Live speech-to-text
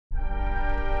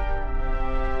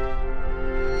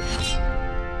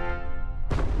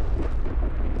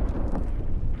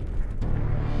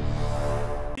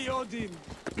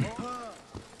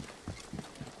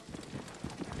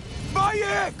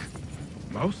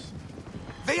Mouse?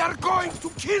 They are going to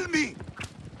kill me!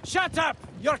 Shut up!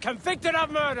 You're convicted of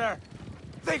murder!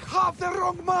 They have the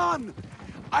wrong man!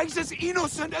 I's as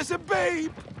innocent as a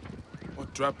babe!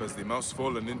 What trap has the mouse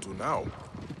fallen into now?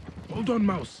 Hold on,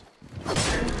 Mouse.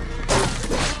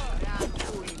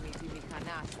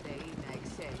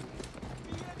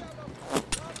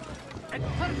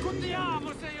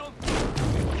 Percutiamo, se io...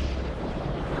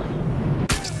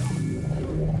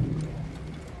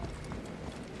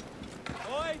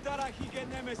 Oi, darahige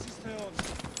nemesis theon.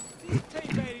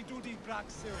 Tiberi dudi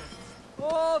praxeon.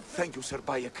 Oh, Thank you, Sir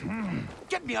Bayek.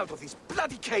 Get me out of this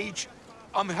bloody cage!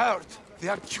 I'm hurt. They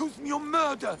accuse me of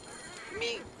murder.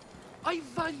 Me? I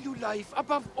value life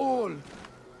above all.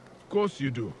 Of course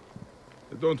you do.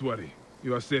 Don't worry.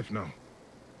 You are safe now.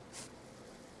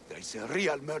 There's a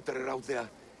real murderer out there.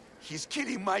 He's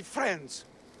killing my friends.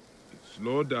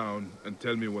 Slow down and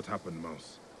tell me what happened,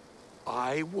 Mouse.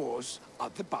 I was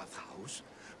at the bathhouse,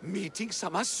 meeting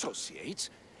some associates,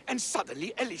 and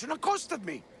suddenly a legion accosted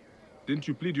me. Didn't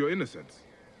you plead your innocence?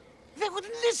 They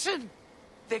wouldn't listen.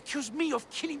 They accused me of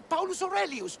killing Paulus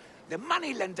Aurelius, the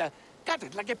moneylender,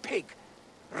 gutted like a pig.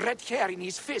 Red hair in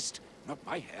his fist, not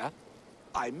my hair.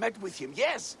 I met with him,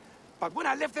 yes, but when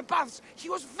I left the baths, he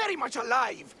was very much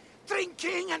alive,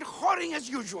 drinking and whoring as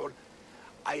usual.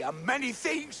 I am many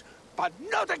things, but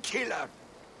not a killer.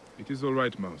 It is all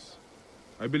right, Mouse.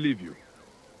 I believe you.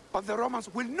 But the Romans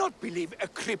will not believe a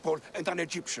cripple and an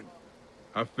Egyptian.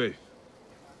 Have faith.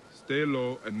 Stay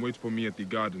low and wait for me at the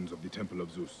gardens of the Temple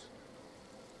of Zeus.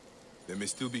 There may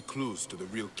still be clues to the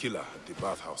real killer at the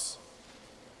bathhouse.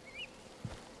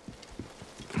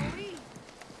 Oi,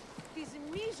 της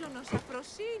μίζωνος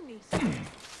αφροσύνης.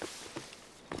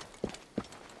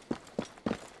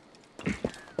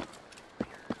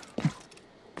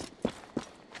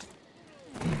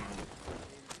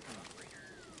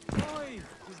 Oi,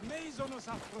 της μίζωνος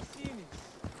αφροσύνης.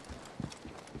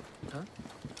 Huh?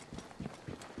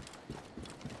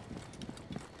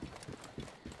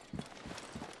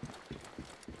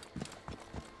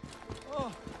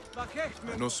 Oh,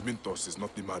 I know Smintos is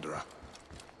not the murderer,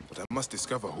 but I must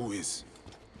discover who is.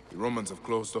 The Romans have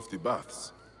closed off the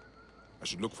baths. I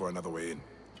should look for another way in.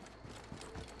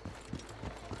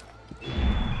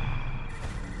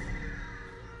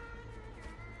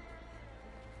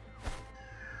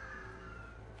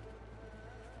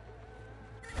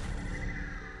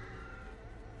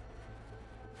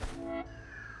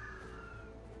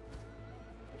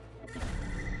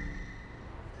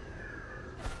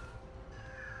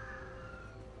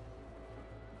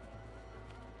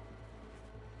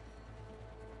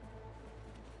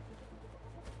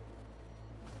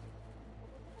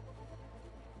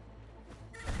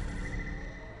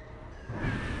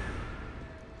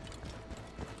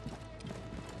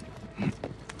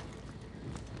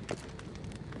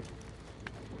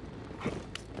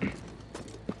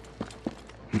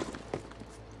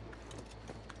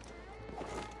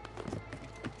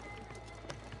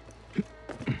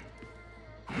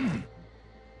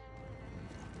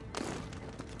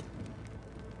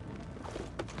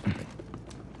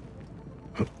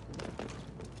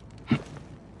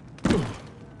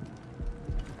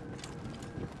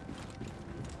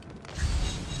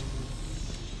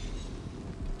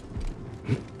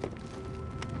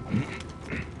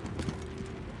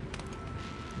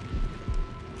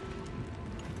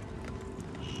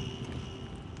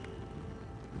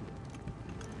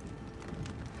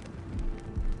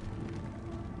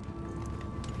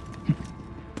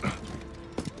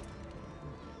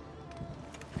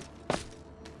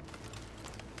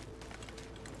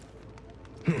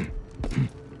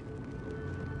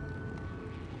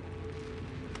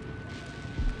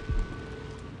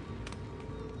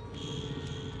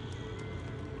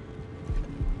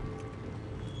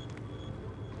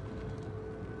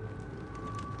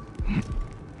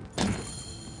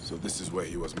 So this is where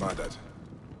he was murdered.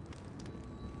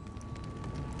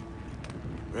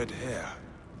 Red hair,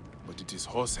 but it is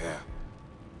horsehair.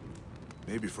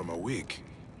 Maybe from a wig.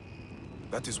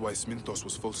 That is why Smintos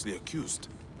was falsely accused.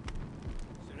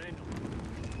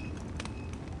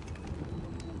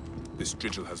 This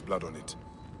strigil has blood on it.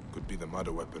 Could be the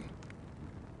murder weapon.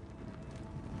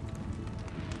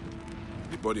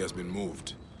 The body has been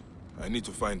moved. I need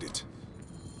to find it.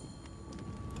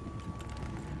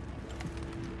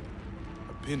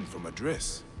 A pin from a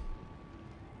dress.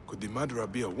 Could the murderer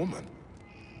be a woman?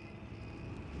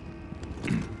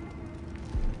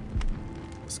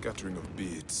 A scattering of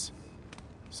beads.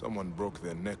 Someone broke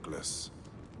their necklace.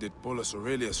 Did Paulus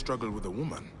Aurelius struggle with a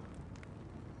woman?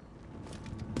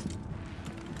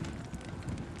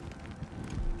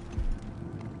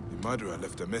 The murderer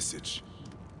left a message.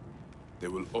 They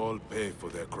will all pay for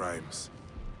their crimes.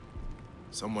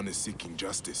 Someone is seeking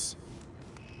justice.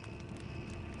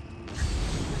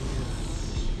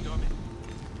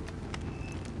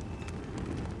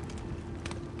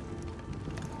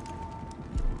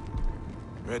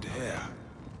 Red hair,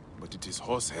 but it is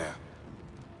horsehair.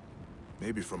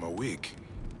 Maybe from a wig.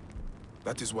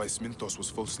 That is why Sminthos was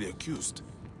falsely accused.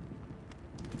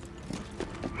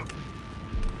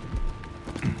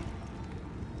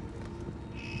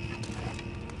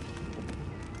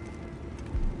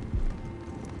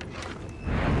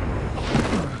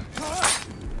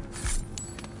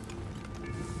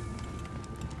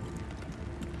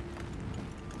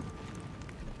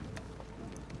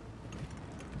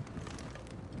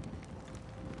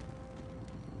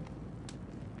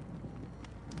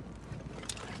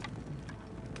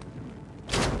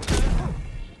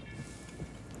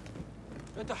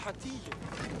 تحتية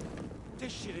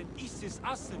تشر إيسيس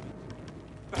أسمت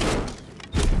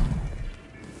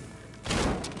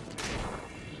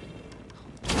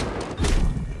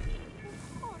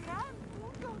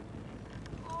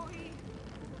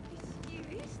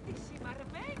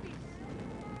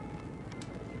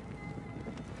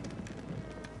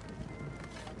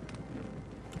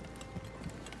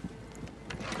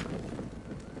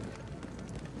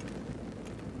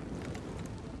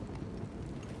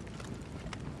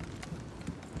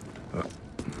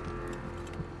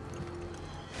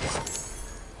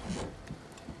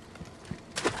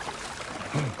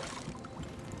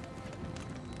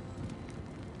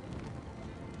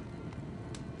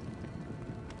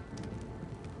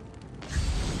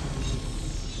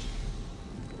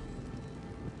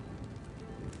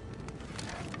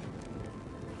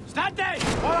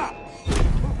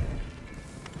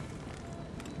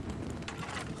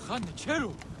خان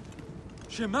چرو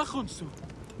شما خونسو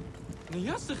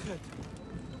نیاسخت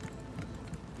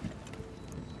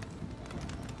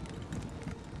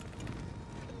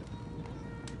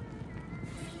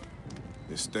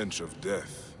The stench of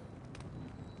death.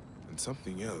 And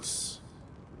something else.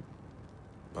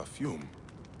 Perfume.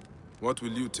 What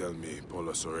will you tell me,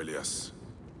 Paulus Aurelius?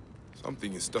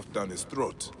 Something is stuffed down his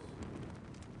throat.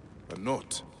 A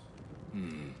note.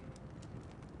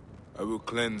 I will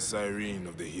cleanse Cyrene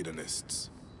of the hedonists.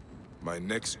 My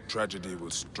next tragedy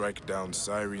will strike down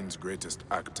Cyrene's greatest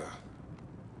actor,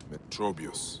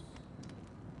 Metrobius.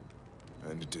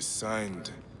 And it is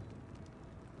signed...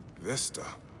 Vesta.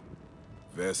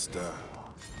 Vesta.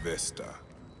 Vesta.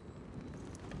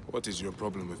 What is your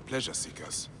problem with pleasure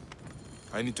seekers?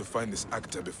 I need to find this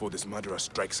actor before this murderer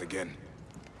strikes again.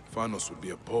 Phanos would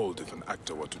be appalled if an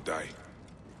actor were to die.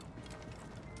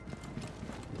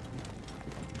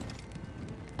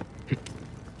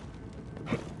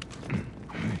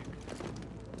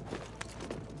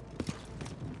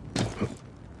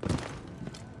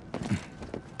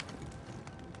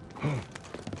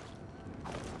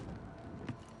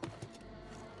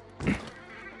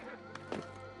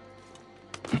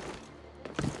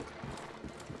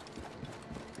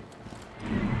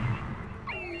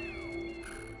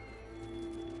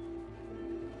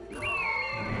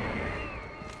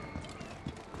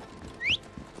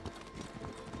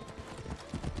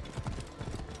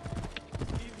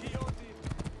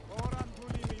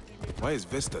 Why is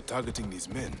Vesta targeting these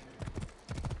men?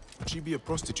 Could she be a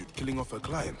prostitute killing off her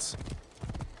clients?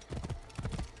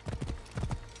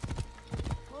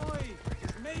 Oi,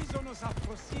 Meizonos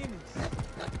Afrosinis.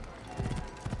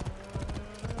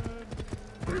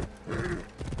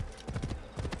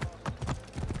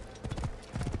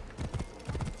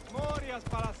 Morias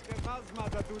para skevazma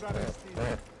da duraresti.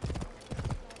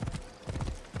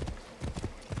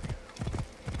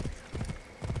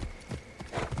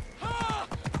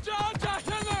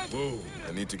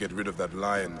 I need to get rid of that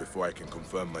lion before I can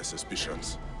confirm my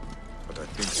suspicions. But I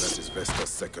think that is Vesta's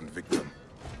second victim.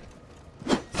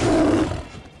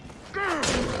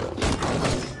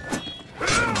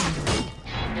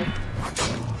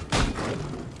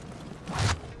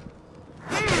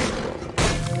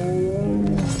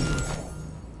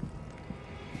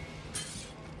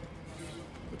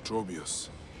 Metrobius,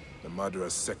 the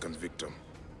murderer's second victim.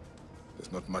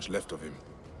 There's not much left of him.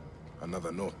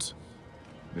 Another note.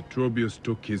 Metrobius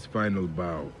took his final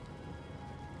bow.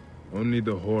 Only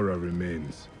the horror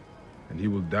remains, and he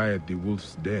will die at the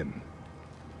Wolf's Den.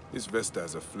 This Vesta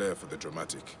has a flair for the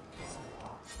dramatic.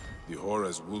 The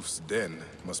horror's Wolf's Den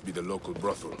must be the local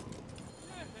brothel.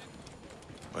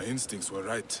 My instincts were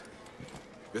right.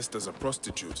 Vesta's a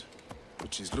prostitute,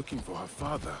 but she's looking for her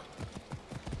father.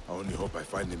 I only hope I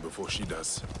find him before she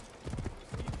does.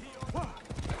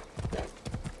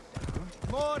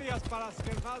 Morias para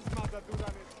skevazma da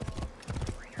duraresti.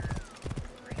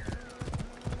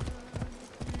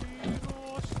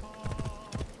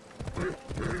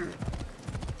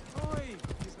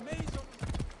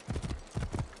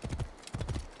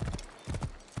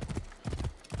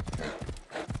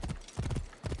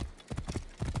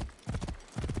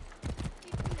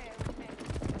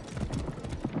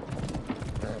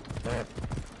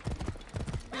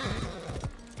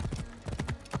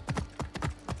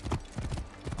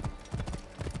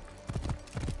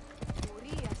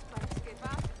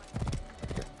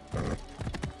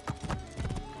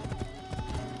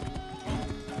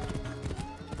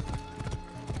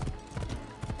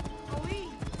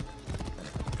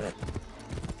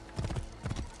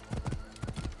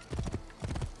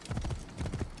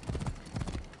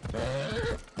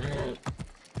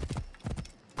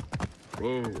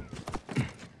 Oh.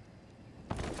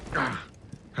 Ah,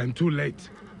 I'm too late.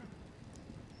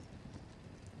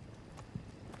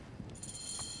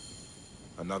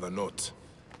 Another note.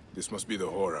 This must be the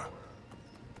horror.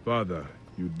 Father,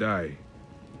 you die.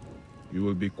 You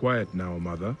will be quiet now,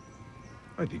 Mother.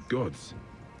 Mighty gods.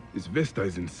 This Vesta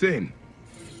is insane.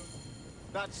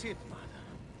 That's it, Mother.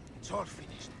 It's all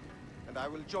finished. And I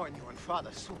will join you and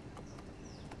Father soon.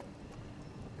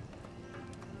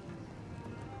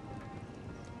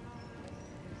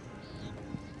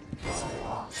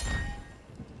 I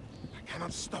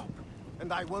cannot stop,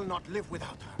 and I will not live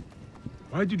without her.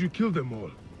 Why did you kill them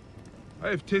all? I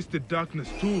have tasted darkness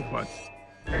too, but...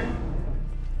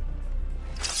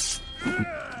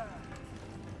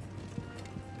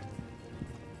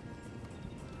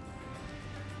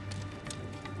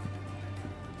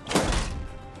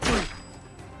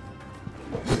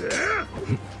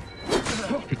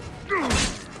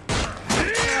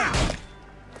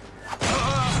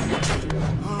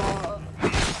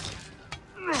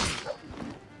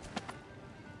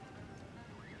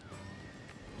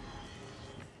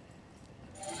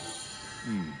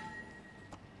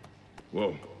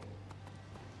 Whoa.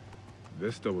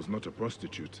 Vesta was not a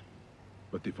prostitute,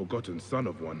 but the forgotten son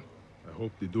of one. I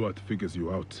hope the Duat figures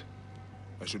you out.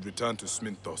 I should return to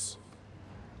Sminthos.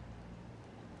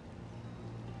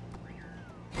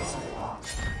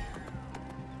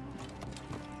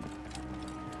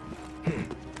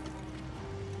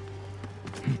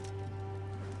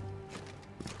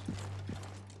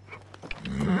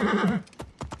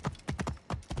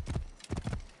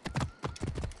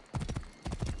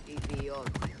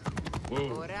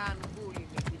 Whoa.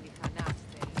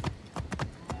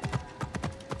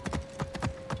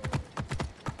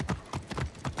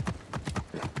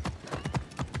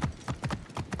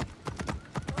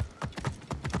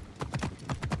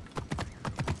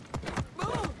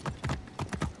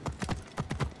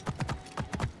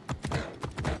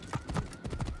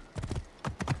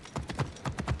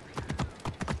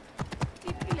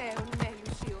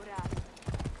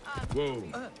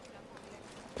 Whoa.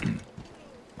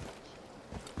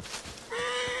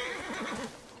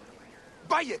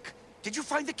 Bayek, did you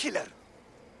find the killer?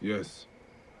 Yes.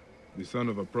 The son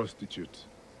of a prostitute.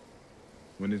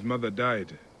 When his mother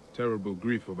died, terrible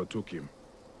grief overtook him.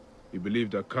 He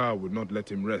believed Akar would not let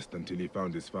him rest until he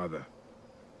found his father.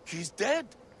 He's dead?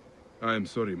 I am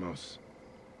sorry, Mouse.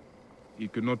 He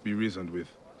could not be reasoned with.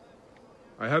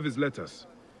 I have his letters.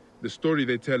 The story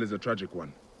they tell is a tragic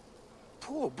one.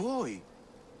 Poor boy.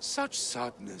 Such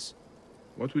sadness.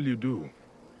 What will you do?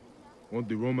 Won't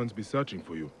the Romans be searching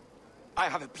for you? I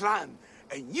have a plan.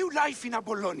 A new life in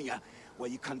Apollonia, where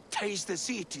you can taste the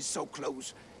sea. It is so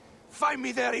close. Find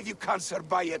me there if you can, Sir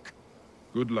Bayek.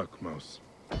 Good luck, Mouse.